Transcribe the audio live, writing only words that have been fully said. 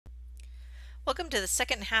Welcome to the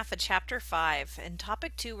second half of Chapter 5. In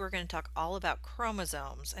Topic 2, we're going to talk all about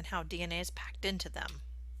chromosomes and how DNA is packed into them.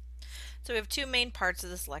 So we have two main parts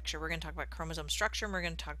of this lecture. We're going to talk about chromosome structure and we're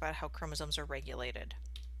going to talk about how chromosomes are regulated.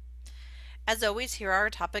 As always, here are our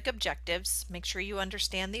topic objectives. Make sure you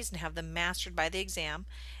understand these and have them mastered by the exam.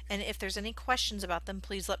 And if there's any questions about them,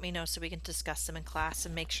 please let me know so we can discuss them in class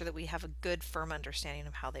and make sure that we have a good, firm understanding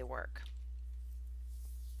of how they work.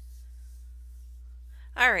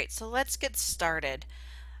 Alright, so let's get started.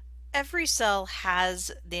 Every cell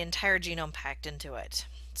has the entire genome packed into it.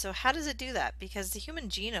 So how does it do that? Because the human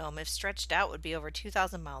genome, if stretched out, would be over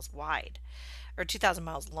 2,000 miles wide, or 2,000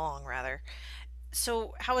 miles long, rather.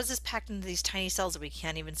 So how is this packed into these tiny cells that we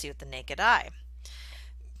can't even see with the naked eye?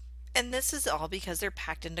 And this is all because they're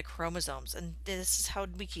packed into chromosomes, and this is how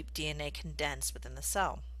we keep DNA condensed within the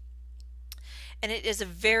cell. And it is a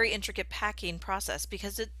very intricate packing process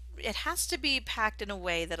because it has to be packed in a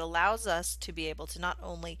way that allows us to be able to not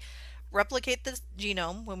only replicate the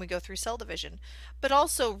genome when we go through cell division, but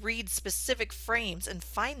also read specific frames and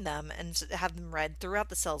find them and have them read throughout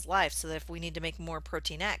the cell's life so that if we need to make more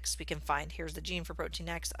protein X, we can find here's the gene for protein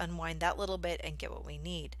X, unwind that little bit and get what we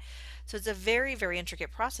need. So it's a very, very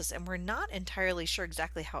intricate process and we're not entirely sure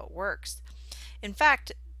exactly how it works. In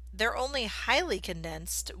fact, they're only highly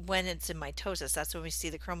condensed when it's in mitosis. That's when we see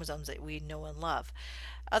the chromosomes that we know and love.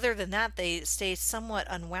 Other than that, they stay somewhat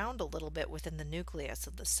unwound a little bit within the nucleus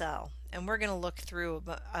of the cell. And we're going to look through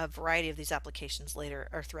a variety of these applications later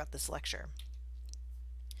or throughout this lecture.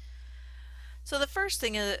 So the first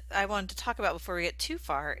thing I wanted to talk about before we get too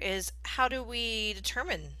far is how do we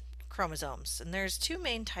determine chromosomes? And there's two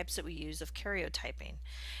main types that we use of karyotyping,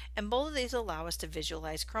 and both of these allow us to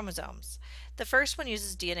visualize chromosomes. The first one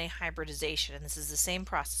uses DNA hybridization, and this is the same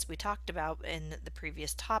process we talked about in the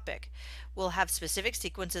previous topic. We'll have specific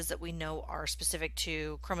sequences that we know are specific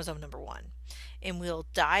to chromosome number 1, and we'll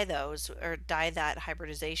dye those or dye that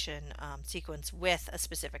hybridization sequence with a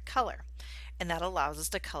specific color, and that allows us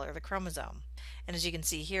to color the chromosome. And as you can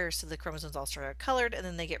see here, so the chromosomes all start out colored and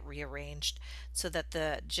then they get rearranged so that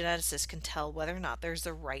the geneticist can tell whether or not there's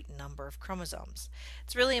the right number of chromosomes.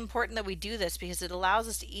 It's really important that we do this because it allows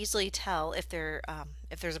us to easily tell if there's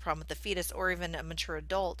a problem with the fetus or even a mature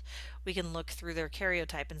adult. We can look through their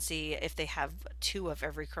karyotype and see if they have 2 of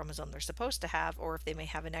every chromosome they're supposed to have, or if they may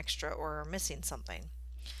have an extra or are missing something.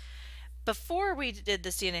 Before we did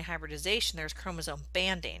this DNA hybridization, there's chromosome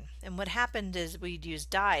banding. And what happened is we'd use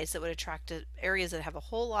dyes that would attract areas that have a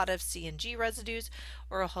whole lot of C and G residues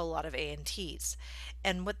or a whole lot of A and Ts.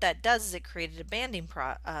 And what that does is it created a banding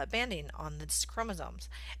on the chromosomes.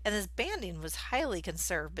 And this banding was highly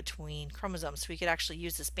conserved between chromosomes. So we could actually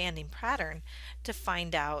use this banding pattern to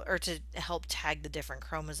find out or to help tag the different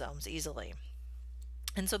chromosomes easily.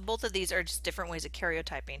 And so both of these are just different ways of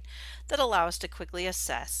karyotyping that allow us to quickly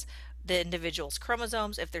assess the individual's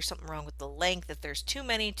chromosomes, if there's something wrong with the length, if there's too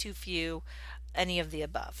many, too few, any of the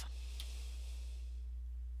above.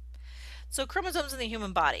 So chromosomes in the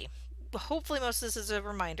human body. Hopefully most of this is a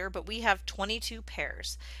reminder, but we have 22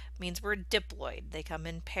 pairs. It means we're diploid. They come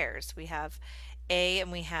in pairs. We have A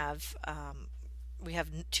and we have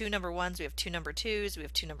 2 number 1s, we have 2 number 2s, we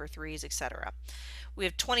have 2 number 3s, etc. We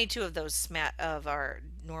have 22 of those of our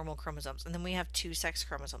normal chromosomes, and then we have 2 sex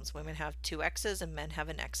chromosomes. Women have 2 X's and men have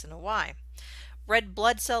an X and a Y. Red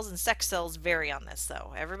blood cells and sex cells vary on this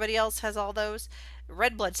though. Everybody else has all those.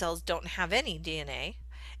 Red blood cells don't have any DNA,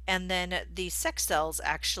 and then the sex cells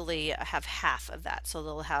actually have half of that. So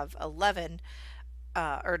they'll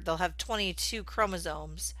have 22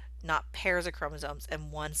 chromosomes, not pairs of chromosomes,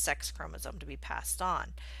 and 1 sex chromosome to be passed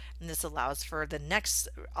on. And this allows for the next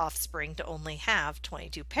offspring to only have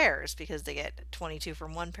 22 pairs because they get 22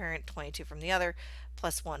 from one parent, 22 from the other,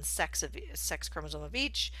 plus 1 sex chromosome of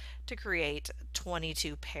each to create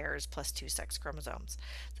 22 pairs plus 2 sex chromosomes.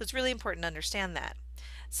 So it's really important to understand that.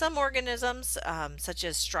 Some organisms, such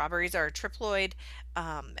as strawberries, are triploid,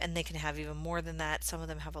 and they can have even more than that. Some of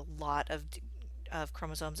them have a lot of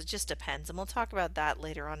chromosomes. It just depends, and we'll talk about that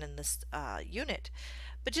later on in this unit.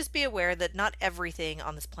 But just be aware that not everything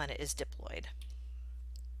on this planet is diploid.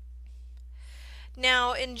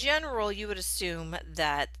 Now, in general, you would assume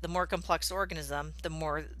that the more complex the organism,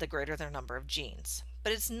 the greater their number of genes.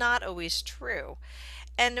 But it's not always true.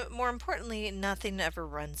 And more importantly, nothing ever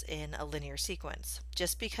runs in a linear sequence.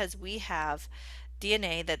 Just because we have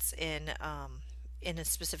DNA that's in in a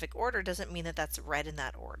specific order doesn't mean that that's read in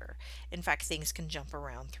that order. In fact, things can jump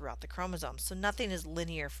around throughout the chromosomes. So nothing is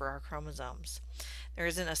linear for our chromosomes. There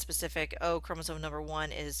isn't a specific, oh, chromosome number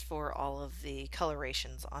 1 is for all of the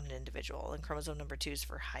colorations on an individual, and chromosome number 2 is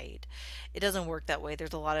for height. It doesn't work that way.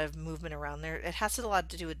 There's a lot of movement around there. It has a lot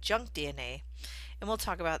to do with junk DNA, and we'll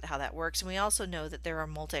talk about how that works. And we also know that there are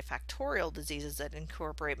multifactorial diseases that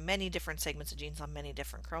incorporate many different segments of genes on many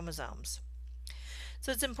different chromosomes.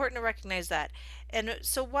 So it's important to recognize that. And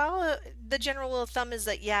so while the general rule of thumb is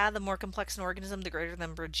that, yeah, the more complex an organism, the greater the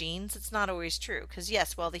number of genes, it's not always true. Because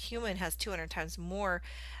yes, while the human has 200 times more,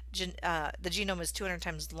 the genome is 200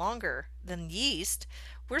 times longer than yeast,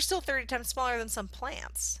 we're still 30 times smaller than some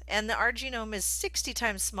plants. And our genome is 60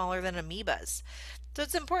 times smaller than amoebas. So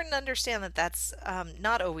it's important to understand that that's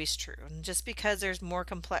not always true. And just because there's more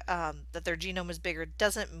complex, that their genome is bigger,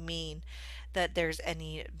 doesn't mean that there's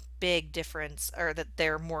any big difference or that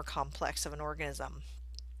they're more complex of an organism.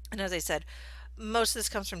 And as I said, most of this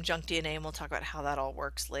comes from junk DNA, and we'll talk about how that all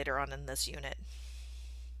works later on in this unit.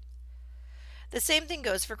 The same thing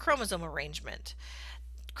goes for chromosome arrangement.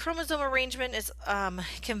 Chromosome arrangement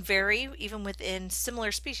can vary even within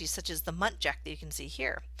similar species, such as the MUNTJAC that you can see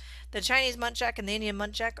here. The Chinese MUNTJAC and the Indian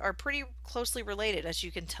MUNTJAC are pretty closely related, as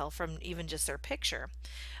you can tell from even just their picture.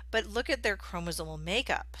 But look at their chromosomal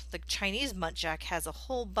makeup. The Chinese MUNTJAC has a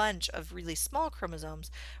whole bunch of really small chromosomes,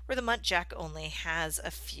 where the MUNTJAC only has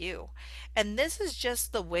a few. And this is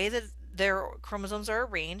just the way that their chromosomes are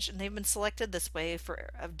arranged, and they've been selected this way for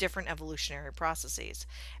different evolutionary processes.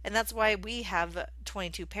 And that's why we have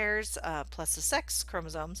 22 pairs plus the sex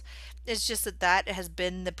chromosomes. It's just that that has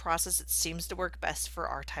been the process that seems to work best for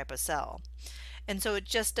our type of cell. And so it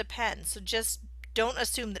just depends. So just don't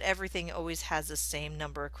assume that everything always has the same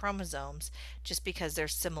number of chromosomes just because they're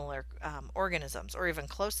similar organisms, or even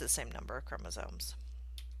close to the same number of chromosomes.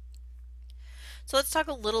 So let's talk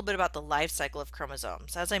a little bit about the life cycle of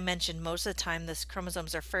chromosomes. As I mentioned, most of the time the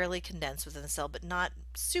chromosomes are fairly condensed within the cell, but not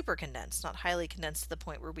super condensed, not highly condensed to the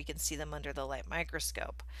point where we can see them under the light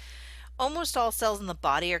microscope. Almost all cells in the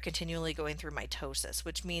body are continually going through mitosis,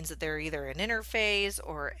 which means that they're either in interphase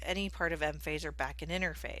or any part of M phase or back in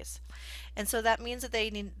interphase. And so that means that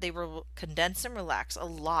they will condense and relax a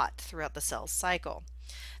lot throughout the cell's cycle.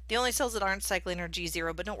 The only cells that aren't cycling are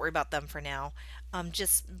G0, but don't worry about them for now.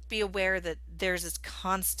 Just be aware that there's this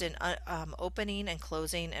constant opening and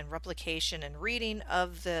closing and replication and reading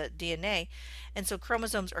of the DNA, and so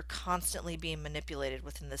chromosomes are constantly being manipulated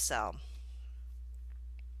within the cell.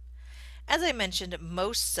 As I mentioned,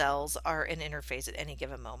 most cells are in interphase at any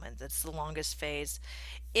given moment. That's the longest phase.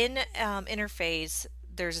 In interphase,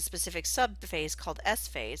 there's a specific subphase called S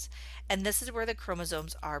phase, and this is where the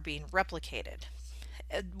chromosomes are being replicated.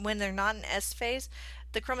 When they're not in S phase,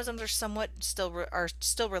 the chromosomes are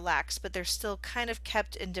still relaxed, but they're still kind of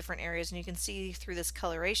kept in different areas, and you can see through this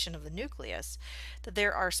coloration of the nucleus that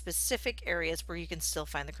there are specific areas where you can still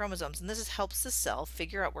find the chromosomes, and this helps the cell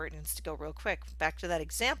figure out where it needs to go real quick. Back to that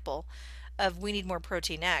example of we need more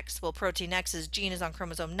protein X. Well, protein X's gene is on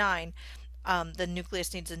chromosome 9. The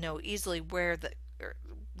nucleus needs to know easily where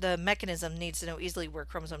the mechanism needs to know easily where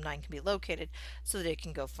chromosome 9 can be located so that it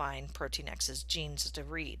can go find protein X's genes to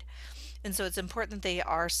read. And so it's important that they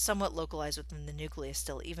are somewhat localized within the nucleus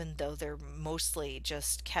still, even though they're mostly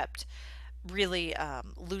just kept really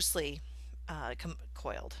loosely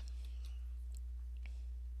coiled.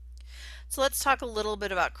 So let's talk a little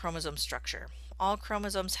bit about chromosome structure. All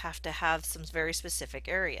chromosomes have to have some very specific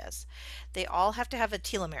areas. They all have to have a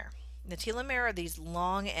telomere. The telomere are these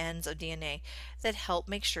long ends of DNA that help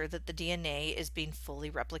make sure that the DNA is being fully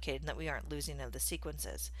replicated and that we aren't losing of the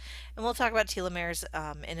sequences. And we'll talk about telomeres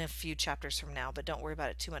in a few chapters from now, but don't worry about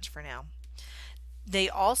it too much for now. They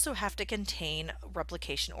also have to contain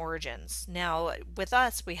replication origins. Now, with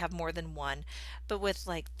us, we have more than one, but with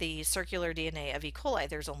like the circular DNA of E. coli,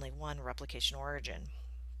 there's only one replication origin.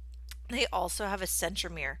 They also have a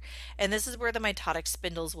centromere, and this is where the mitotic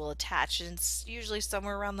spindles will attach, and it's usually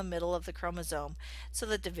somewhere around the middle of the chromosome so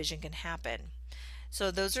that division can happen.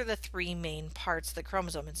 So those are the three main parts of the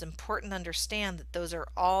chromosome. It's important to understand that those are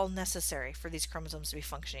all necessary for these chromosomes to be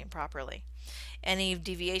functioning properly. Any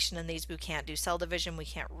deviation in these, we can't do cell division, we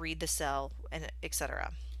can't read the cell, and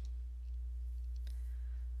etc.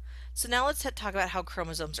 So now let's talk about how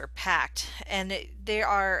chromosomes are packed. And they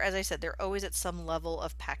are, as I said, they're always at some level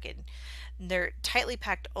of packing. They're tightly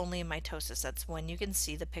packed only in mitosis. That's when you can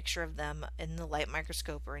see the picture of them in the light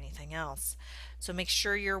microscope or anything else. So make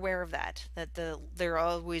sure you're aware of that they're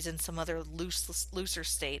always in some other looser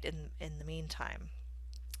state in the meantime.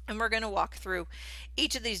 And we're going to walk through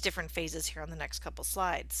each of these different phases here on the next couple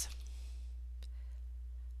slides.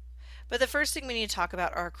 But the first thing we need to talk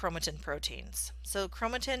about are chromatin proteins. So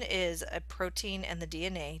chromatin is a protein and the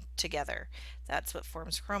DNA together. That's what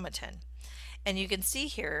forms chromatin. And you can see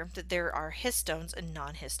here that there are histones and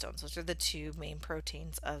non-histones. Those are the two main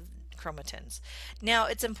proteins of chromatins. Now,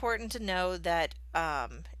 it's important to know that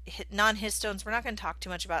non-histones we're not going to talk too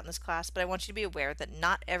much about in this class, but I want you to be aware that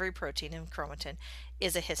not every protein in chromatin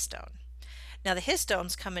is a histone. Now, the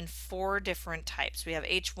histones come in four different types. We have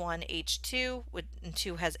H1, H2, and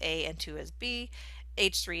 2 has A and 2 has B,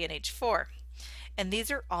 H3, and H4. And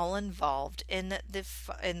these are all involved in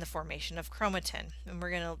the formation of chromatin, and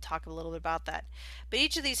we're going to talk a little bit about that. But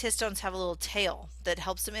each of these histones have a little tail that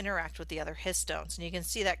helps them interact with the other histones, and you can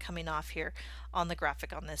see that coming off here on the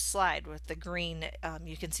graphic on this slide. With the green,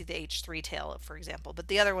 you can see the H3 tail, for example, but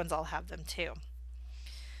the other ones all have them too.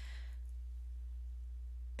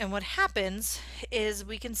 And what happens is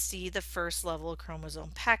we can see the first level of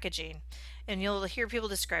chromosome packaging, and you'll hear people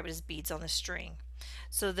describe it as beads on a string.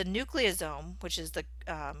 So the nucleosome, which is the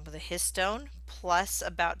histone, plus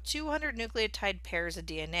about 200 nucleotide pairs of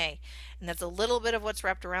DNA, and that's a little bit of what's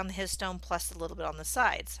wrapped around the histone plus a little bit on the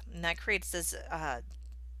sides, and that creates this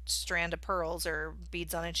strand of pearls or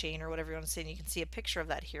beads on a chain or whatever you want to say, and you can see a picture of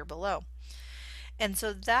that here below. And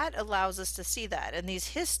so that allows us to see that. And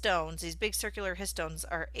these histones, these big circular histones,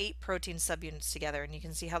 are 8 protein subunits together, and you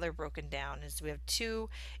can see how they're broken down. Is we have 2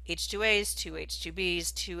 H2As, 2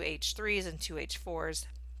 H2Bs, 2 H3s, and 2 H4s.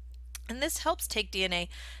 And this helps take DNA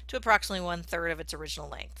to approximately 1/3 of its original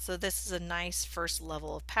length. So this is a nice first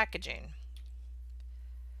level of packaging.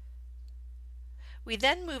 We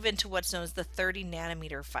then move into what's known as the 30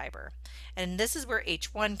 nanometer fiber, and this is where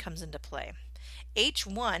H1 comes into play.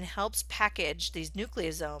 H1 helps package these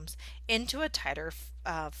nucleosomes into a tighter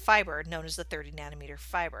fiber known as the 30 nanometer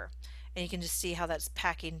fiber. And you can just see how that's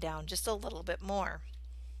packing down just a little bit more.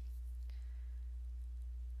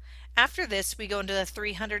 After this, we go into the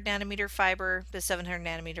 300 nanometer fiber, the 700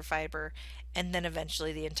 nanometer fiber, and then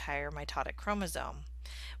eventually the entire mitotic chromosome.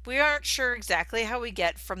 We aren't sure exactly how we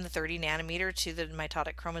get from the 30 nanometer to the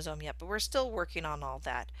mitotic chromosome yet, but we're still working on all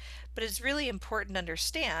that. But it's really important to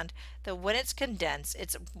understand that when it's condensed,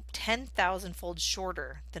 it's 10,000-fold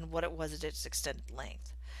shorter than what it was at its extended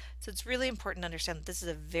length. So it's really important to understand that this is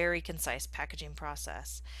a very concise packaging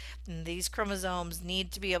process. And these chromosomes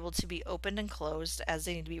need to be able to be opened and closed as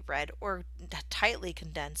they need to be read, or tightly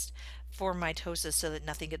condensed for mitosis so that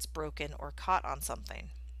nothing gets broken or caught on something.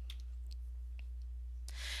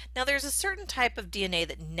 Now there's a certain type of DNA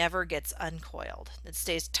that never gets uncoiled. It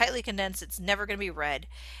stays tightly condensed, it's never going to be read,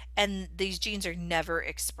 and these genes are never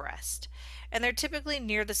expressed. And they're typically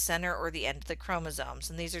near the center or the end of the chromosomes,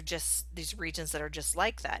 and these are just these regions that are just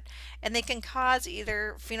like that. And they can cause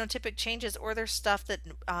either phenotypic changes, or there's stuff that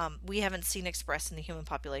we haven't seen expressed in the human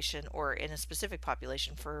population or in a specific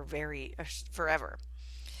population for forever.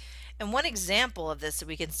 And one example of this that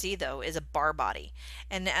we can see, though, is a bar body.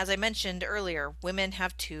 And as I mentioned earlier, women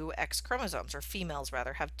have 2 X chromosomes, or females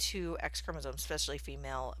rather have 2 X chromosomes, especially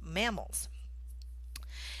female mammals.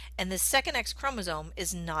 And this second X chromosome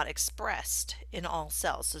is not expressed in all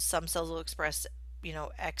cells. So some cells will express,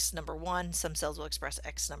 X number 1, some cells will express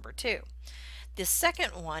X number 2. The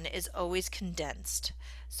second one is always condensed.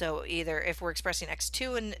 So either if we're expressing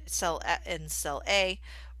X2 in cell A,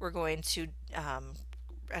 we're going to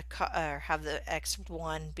have the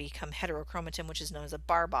X1 become heterochromatin, which is known as a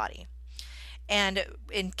bar body. And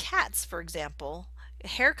in cats, for example,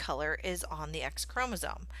 hair color is on the X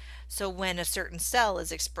chromosome. So when a certain cell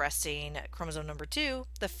is expressing chromosome number 2,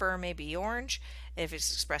 the fur may be orange. If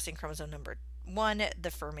it's expressing chromosome number 1,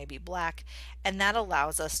 the fur may be black, and that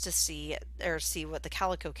allows us to see what the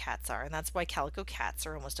calico cats are, and that's why calico cats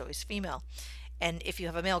are almost always female. And if you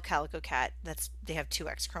have a male calico cat, they have 2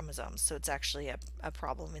 X chromosomes, so it's actually a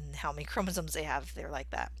problem in how many chromosomes they have if they're like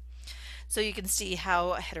that. So you can see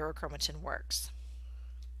how heterochromatin works.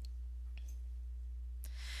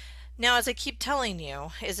 Now, as I keep telling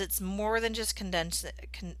you, it's more than just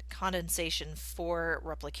condensation for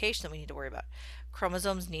replication that we need to worry about.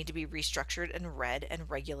 Chromosomes need to be restructured and read and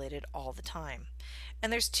regulated all the time.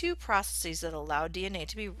 And there's 2 processes that allow DNA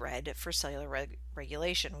to be read for cellular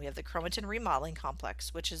regulation. We have the chromatin remodeling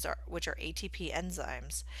complex, which are ATP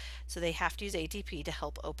enzymes. So they have to use ATP to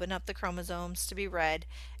help open up the chromosomes to be read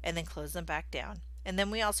and then close them back down. And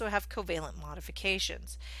then we also have covalent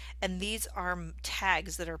modifications. And these are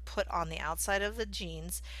tags that are put on the outside of the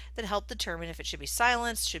genes that help determine if it should be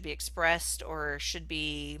silenced, should be expressed, or should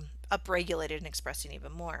be upregulated and expressing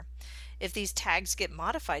even more. If these tags get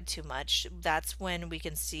modified too much, that's when we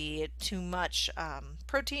can see too much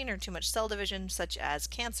protein or too much cell division, such as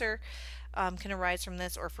cancer, can arise from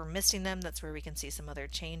this, or for missing them, that's where we can see some other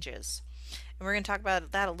changes. And we're going to talk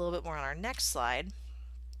about that a little bit more on our next slide,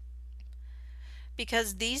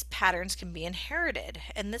 because these patterns can be inherited.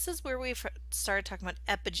 And this is where we've started talking about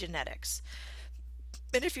epigenetics.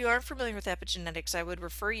 And if you aren't familiar with epigenetics, I would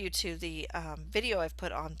refer you to the video I've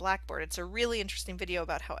put on Blackboard. It's a really interesting video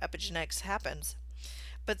about how epigenetics happens.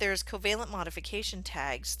 But there's covalent modification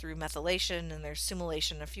tags through methylation, and there's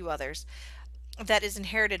simulation and a few others that is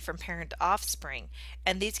inherited from parent to offspring,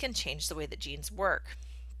 and these can change the way that genes work.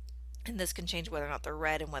 And this can change whether or not they're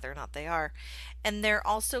read and whether or not they are. And they're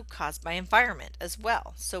also caused by environment as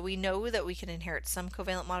well. So we know that we can inherit some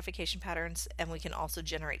covalent modification patterns, and we can also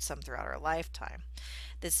generate some throughout our lifetime.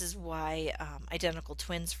 This is why identical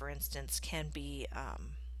twins, for instance, can be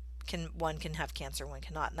one can have cancer, one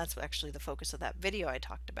cannot, and that's actually the focus of that video I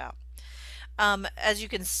talked about. As you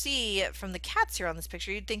can see from the cats here on this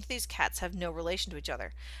picture, you'd think these cats have no relation to each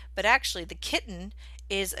other, but actually the kitten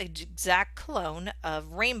is an exact clone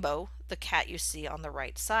of Rainbow, the cat you see on the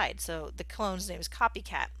right side. So the clone's name is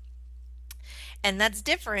Copycat. And that's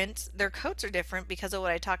different, their coats are different because of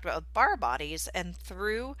what I talked about with bar bodies, and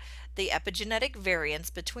through the epigenetic variance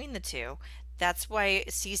between the two, that's why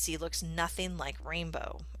CC looks nothing like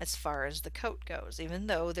Rainbow as far as the coat goes, even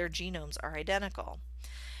though their genomes are identical.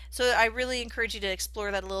 So I really encourage you to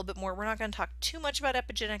explore that a little bit more. We're not going to talk too much about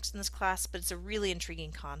epigenetics in this class, but it's a really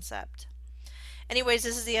intriguing concept. Anyways,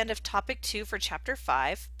 this is the end of topic 2 for chapter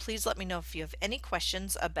 5. Please let me know if you have any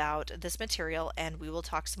questions about this material, and we will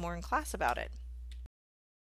talk some more in class about it.